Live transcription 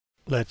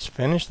Let's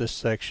finish this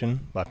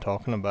section by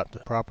talking about the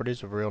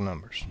properties of real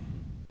numbers.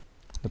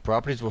 The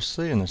properties we'll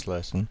see in this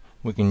lesson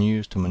we can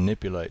use to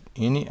manipulate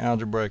any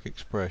algebraic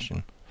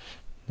expression.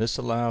 This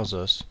allows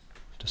us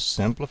to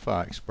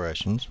simplify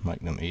expressions,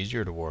 make them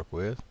easier to work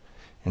with,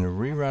 and to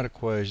rewrite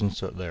equations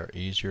so that they are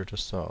easier to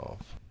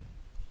solve.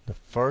 The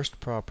first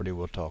property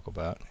we'll talk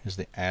about is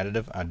the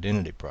additive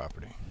identity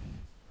property.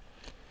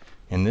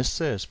 And this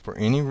says for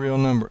any real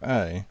number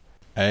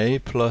a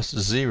plus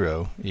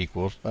 0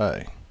 equals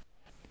a.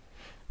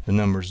 The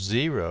number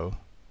 0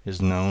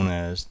 is known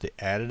as the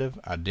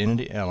additive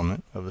identity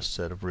element of a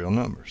set of real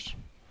numbers.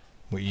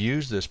 We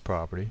use this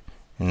property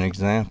in an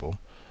example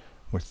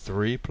where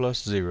 3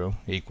 plus 0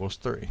 equals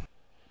 3.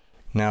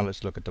 Now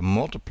let's look at the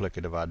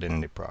multiplicative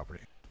identity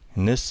property.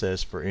 And this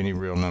says for any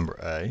real number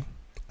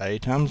a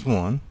times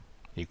 1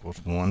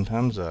 equals 1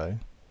 times a,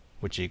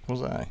 which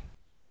equals a.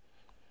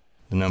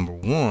 The number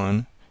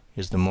 1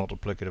 is the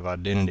multiplicative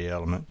identity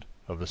element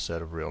of the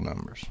set of real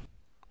numbers.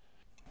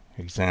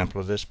 Example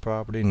of this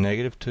property,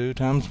 negative 2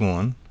 times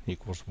 1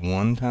 equals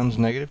 1 times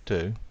negative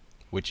 2,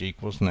 which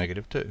equals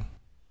negative 2.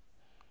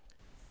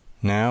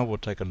 Now we'll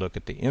take a look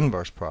at the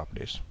inverse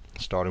properties,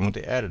 starting with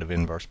the additive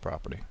inverse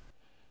property.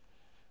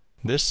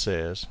 This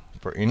says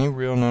for any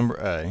real number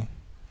a,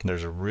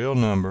 there's a real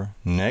number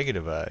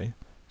negative a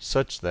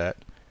such that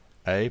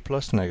a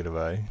plus negative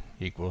a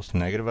equals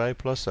negative a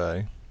plus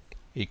a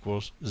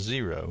equals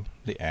 0,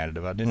 the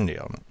additive identity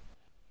element.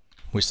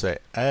 We say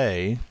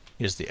a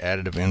is the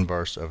additive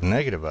inverse of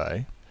negative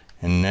a,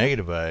 and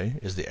negative a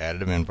is the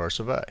additive inverse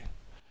of a.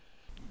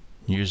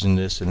 Using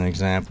this in an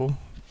example,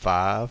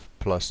 5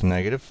 plus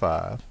negative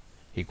 5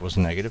 equals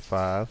negative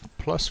 5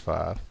 plus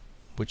 5,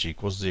 which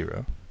equals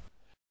 0.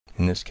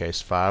 In this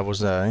case, 5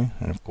 was a,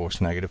 and of course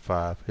negative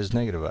 5 is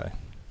negative a.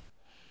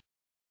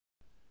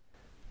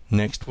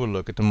 Next we'll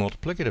look at the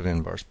multiplicative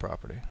inverse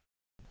property,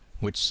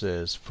 which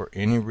says for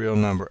any real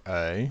number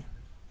a,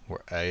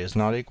 where a is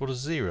not equal to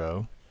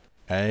 0,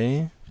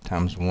 a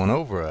times 1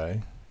 over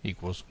a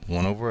equals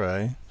 1 over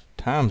a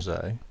times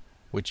a,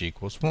 which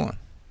equals 1.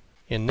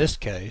 In this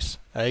case,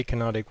 a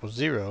cannot equal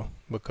 0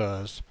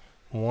 because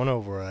 1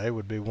 over a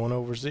would be 1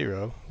 over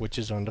 0, which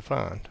is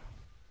undefined.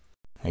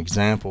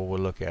 Example we'll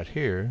look at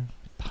here,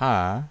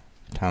 pi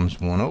times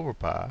 1 over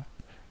pi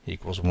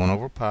equals 1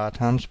 over pi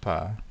times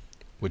pi,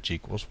 which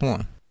equals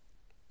 1.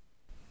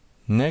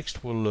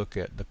 Next we'll look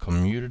at the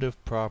commutative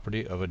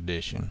property of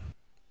addition,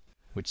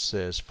 which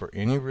says for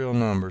any real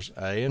numbers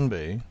a and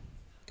b,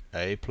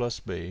 a plus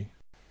b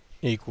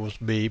equals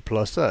b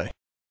plus a.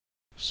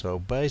 So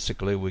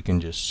basically we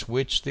can just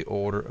switch the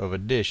order of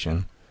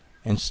addition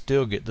and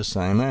still get the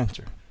same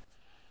answer.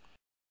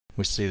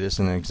 We see this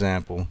in an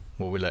example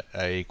where we let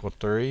a equal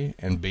 3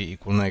 and b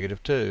equal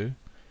negative 2,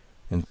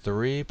 and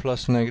 3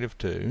 plus negative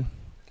 2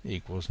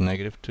 equals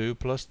negative 2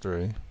 plus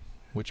 3,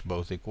 which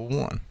both equal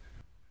 1.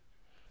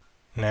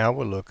 Now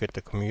we'll look at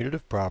the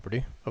commutative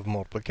property of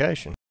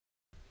multiplication.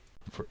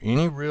 For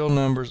any real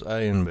numbers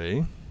a and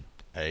b,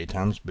 a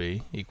times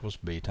b equals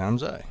b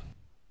times a.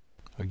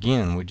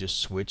 Again, we just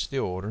switch the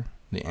order,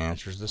 the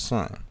answer is the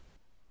same.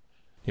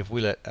 If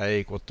we let a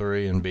equal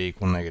 3 and b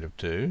equal negative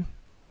 2,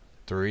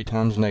 3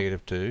 times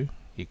negative 2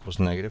 equals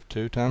negative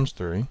 2 times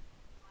 3.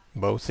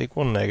 Both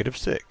equal negative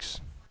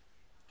 6.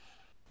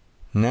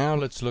 Now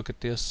let's look at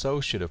the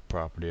associative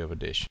property of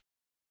addition.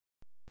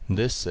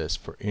 This says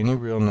for any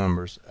real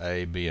numbers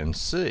a, b, and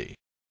c,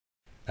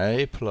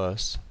 a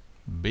plus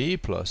b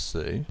plus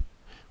c,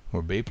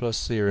 where b plus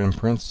c are in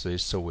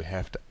parentheses, so we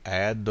have to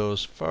add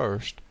those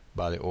first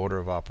by the order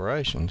of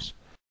operations,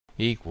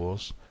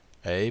 equals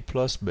a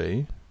plus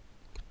b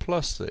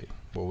plus c,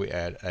 where we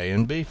add a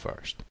and b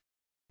first.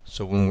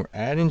 So when we're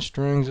adding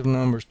strings of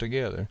numbers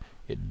together,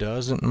 it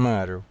doesn't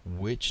matter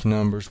which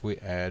numbers we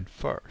add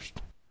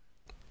first.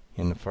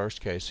 In the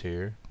first case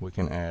here, we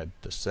can add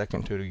the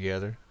second two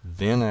together,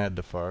 then add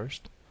the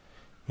first.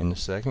 In the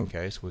second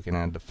case, we can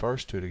add the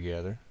first two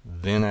together,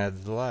 then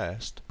add the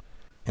last,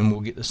 and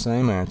we'll get the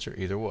same answer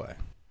either way.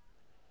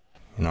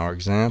 In our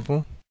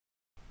example,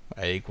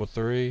 a equal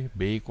 3,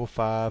 b equal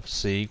 5,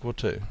 c equal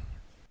 2.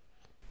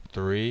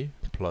 3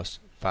 plus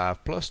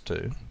 5 plus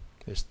 2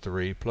 is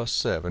 3 plus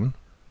 7,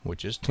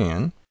 which is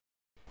 10,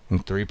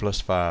 and 3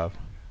 plus 5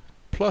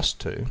 plus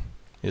 2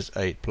 is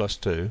 8 plus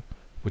 2,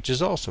 which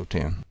is also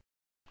 10.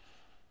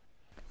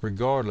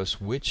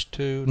 Regardless which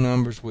two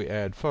numbers we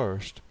add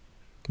first,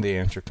 the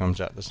answer comes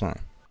out the same.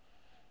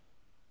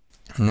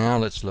 Now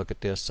let's look at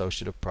the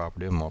associative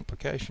property of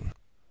multiplication.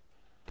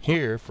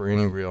 Here, for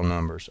any real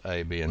numbers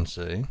a, b, and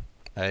c,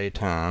 a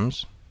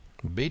times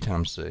b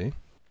times c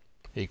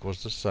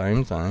equals the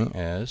same thing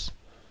as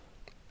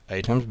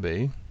a times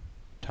b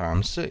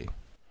times c.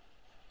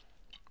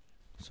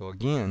 So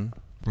again,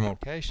 for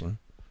multiplication,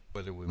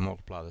 whether we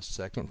multiply the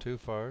second two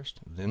first,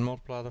 then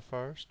multiply the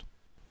first,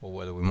 or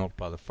whether we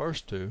multiply the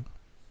first two,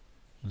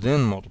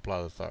 then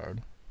multiply the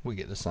third, we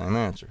get the same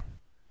answer.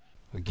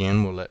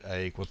 Again, we'll let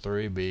a equal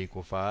 3, b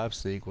equal 5,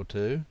 c equal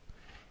 2,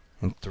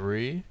 and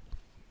 3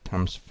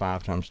 times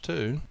 5 times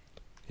 2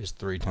 is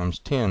 3 times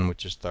 10,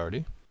 which is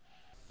 30.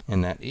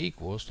 and that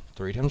equals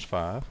 3 times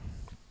 5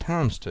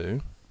 times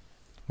 2,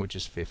 which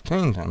is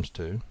 15 times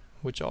 2,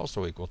 which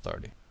also equals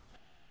 30.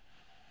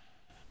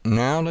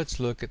 Now let's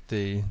look at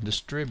the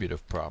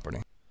distributive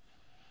property.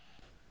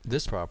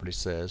 This property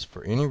says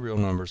for any real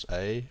numbers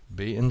a,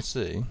 b, and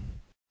c,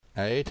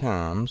 a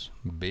times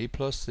b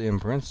plus c in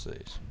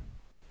parentheses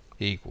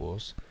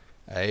equals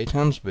a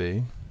times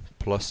b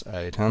plus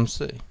a times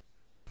c.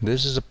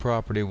 This is a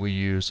property we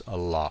use a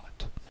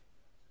lot.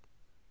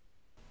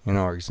 In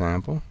our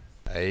example,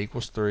 a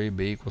equals 3,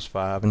 b equals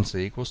 5, and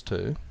c equals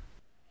 2.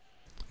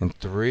 And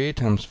 3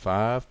 times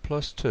 5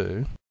 plus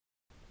 2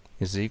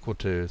 is equal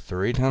to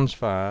 3 times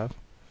 5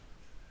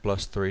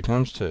 plus 3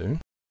 times 2.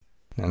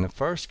 In the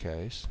first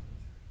case,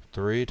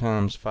 3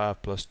 times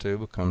 5 plus 2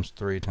 becomes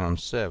 3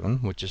 times 7,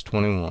 which is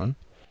 21.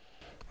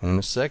 And in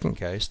the second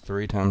case,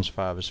 3 times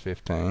 5 is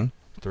 15,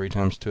 3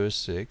 times 2 is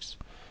 6,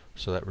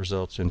 so that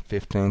results in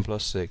 15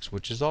 plus 6,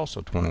 which is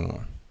also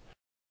 21.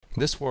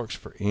 This works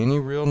for any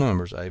real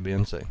numbers a, b,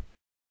 and c.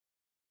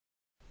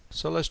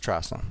 So let's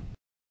try some.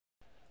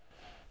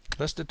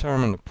 Let's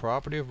determine the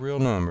property of real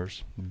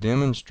numbers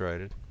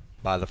demonstrated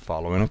by the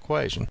following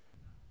equation.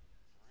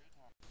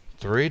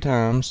 3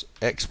 times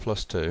x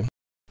plus 2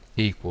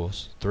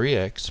 equals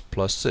 3x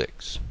plus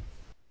 6.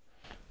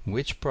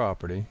 Which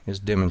property is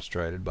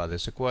demonstrated by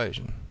this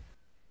equation?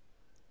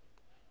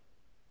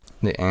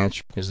 The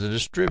answer is the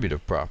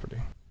distributive property.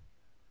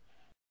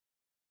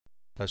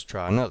 Let's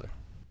try another.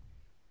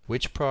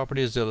 Which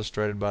property is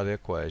illustrated by the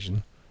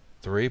equation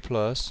 3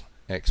 plus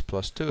x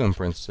plus 2 in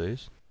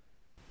parentheses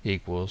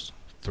equals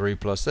 3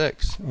 plus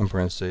x in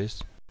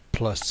parentheses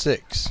plus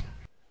 6?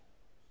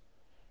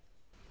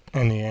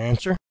 And the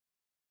answer?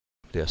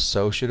 The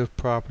associative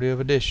property of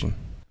addition.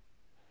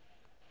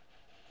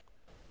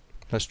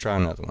 Let's try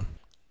another one.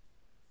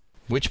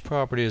 Which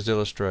property is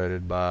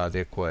illustrated by the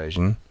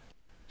equation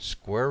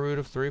square root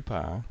of 3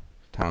 pi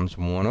times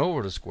 1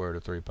 over the square root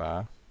of 3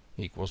 pi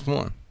equals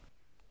 1?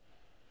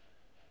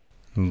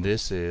 And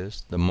this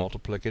is the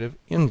multiplicative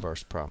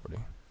inverse property.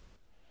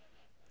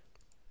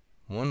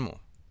 One more.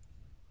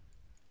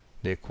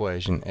 The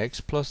equation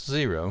x plus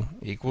 0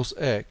 equals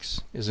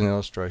x is an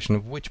illustration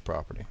of which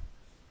property?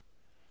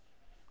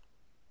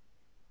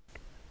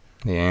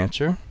 The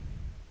answer?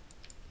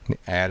 The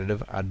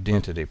additive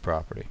identity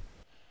property.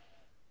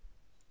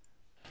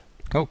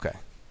 Okay,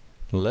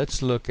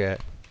 let's look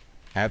at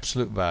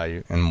absolute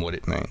value and what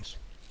it means.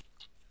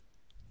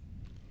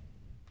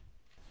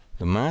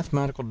 The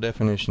mathematical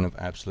definition of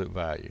absolute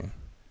value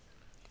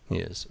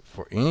is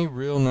for any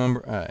real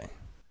number a,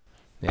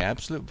 the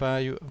absolute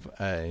value of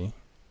a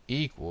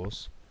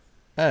equals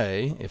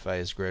a if a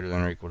is greater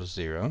than or equal to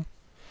 0,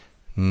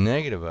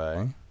 negative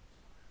a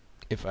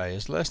if a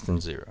is less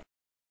than 0.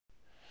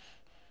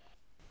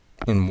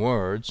 In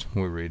words,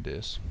 we read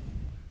this: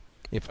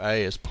 if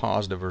a is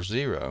positive or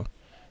 0,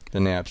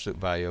 then the absolute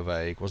value of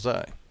a equals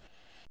a.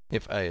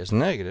 If a is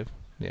negative,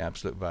 the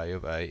absolute value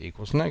of a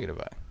equals negative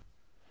a.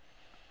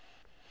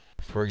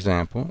 For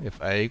example, if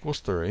a equals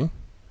 3,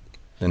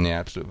 then the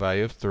absolute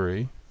value of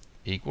 3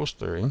 equals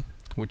 3,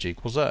 which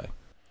equals a.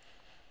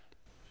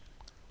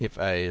 If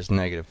a is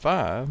negative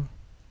 5,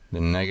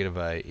 then negative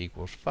a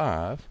equals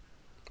 5,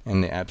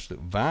 and the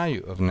absolute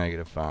value of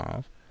negative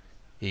 5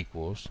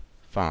 equals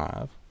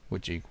 5,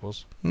 which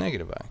equals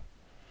negative a.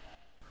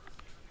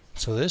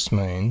 So this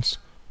means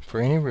for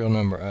any real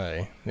number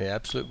a, the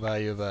absolute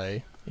value of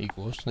a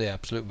equals the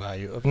absolute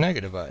value of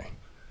negative a.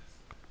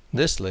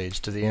 This leads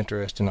to the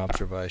interesting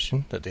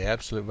observation that the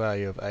absolute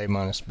value of a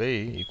minus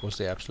b equals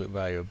the absolute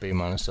value of b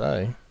minus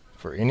a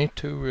for any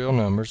two real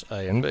numbers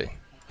a and b.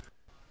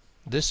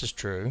 This is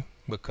true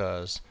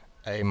because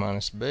a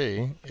minus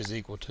b is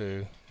equal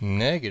to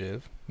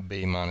negative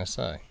b minus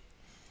a.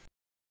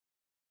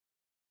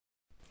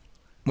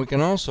 We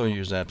can also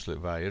use absolute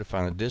value to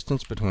find the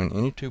distance between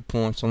any 2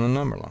 points on the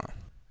number line.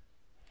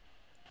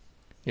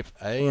 If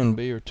a and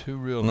b are two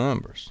real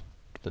numbers,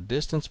 the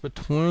distance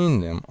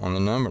between them on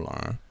the number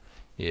line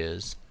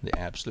is the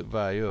absolute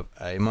value of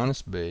a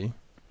minus b,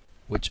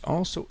 which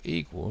also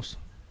equals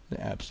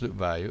the absolute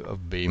value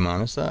of b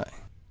minus a.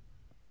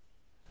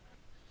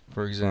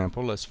 For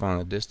example, let's find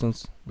the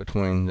distance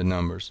between the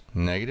numbers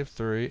negative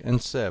 3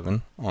 and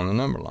 7 on the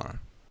number line.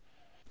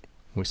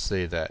 We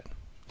see that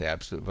the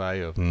absolute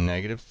value of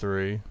negative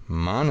 3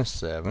 minus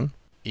 7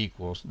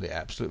 equals the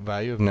absolute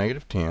value of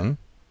negative 10,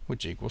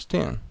 which equals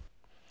 10.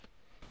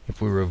 If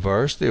we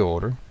reverse the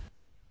order,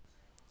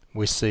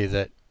 we see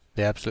that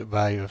the absolute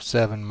value of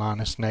 7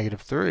 minus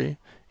negative 3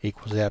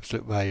 equals the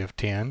absolute value of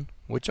 10,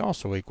 which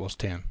also equals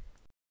 10.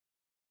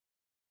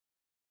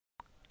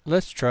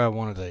 Let's try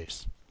one of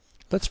these.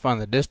 Let's find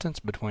the distance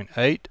between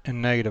 8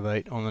 and negative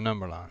 8 on the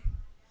number line.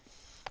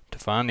 To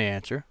find the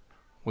answer,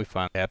 we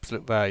find the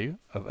absolute value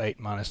of 8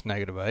 minus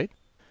negative 8,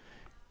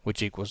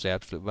 which equals the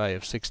absolute value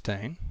of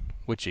 16,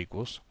 which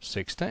equals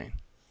 16.